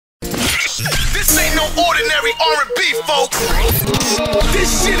no ordinary R&B, folks.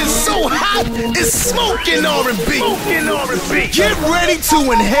 This shit is so hot, it's smoking R&B. Get ready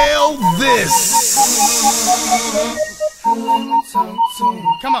to inhale this.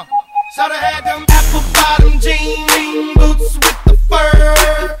 Come on. Shoulda had them apple bottom jean boots with the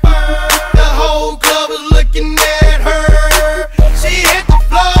fur. The whole club was looking at her. She hit the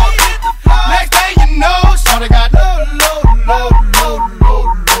floor. Next thing you know, shoulda got low.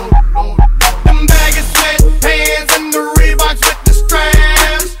 Them baggy sweatpants and the Reeboks with the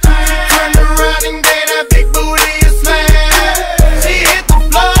straps. Turned around and gave that big booty a slam. She hit the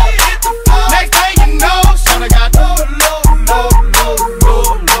floor. Next thing you know, shoulda got low.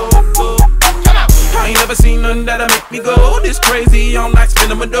 Never seen nothing that'll make me go this crazy all night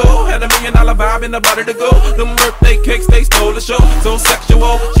spinning my dough. Had $1 million vibe in the body to go. Them birthday cakes, they stole the show. So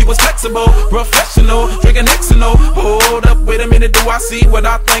sexual, she was flexible, professional, drinking Xano. Hold up, wait a minute, do I see what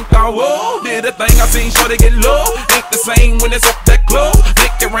I think I will? Did a thing I seen, sure to get low. Ain't the same when it's up that close.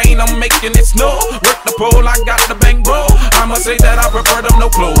 Make it rain, I'm making it snow. Work the pole, I got the bang bro. I must say that I prefer them no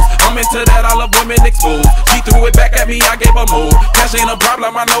clothes. I'm into that, I love women exposed. She threw it back at me, I gave her more. Cash ain't a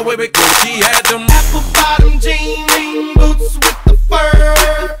problem, I know where it goes. She had them apple bottom jean boots with the fur.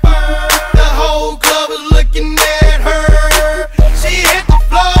 The whole club was looking at her. She hit the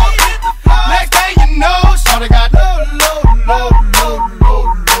floor. Next thing you know, shawty got low.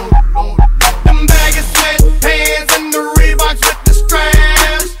 Them baggy sweatpants and the Reeboks with the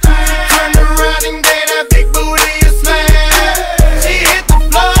straps. Turned around and gave that big booty a slam. She hit the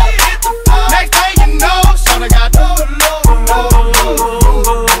floor. Next thing you know, shawty got low.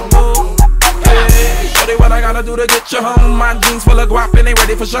 What I gotta do to get you home? My jeans full of guap and they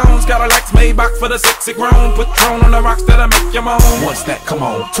ready for shows. Got a Lex Maybach for the sexy grown. Patron on the rocks that'll make you moan. 1 stack, come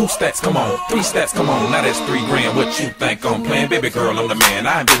on. 2 stacks, come on. 3 stacks, come on. Now that's 3 grand. What you think I'm playing? Baby girl, I'm the man.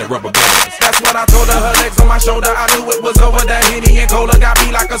 I ain't been in rubber bands. That's what I told her. Her legs on my shoulder. I knew it was over. That Henny and Cola got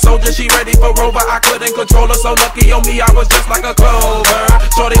me like a soldier. She ready for Rover. I couldn't control her. So lucky on me, I was just like a clover.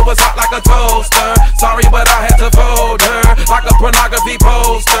 Shorty was hot like a toaster. Sorry, but I had to fold her like a pornography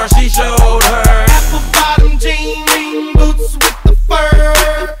poster. She showed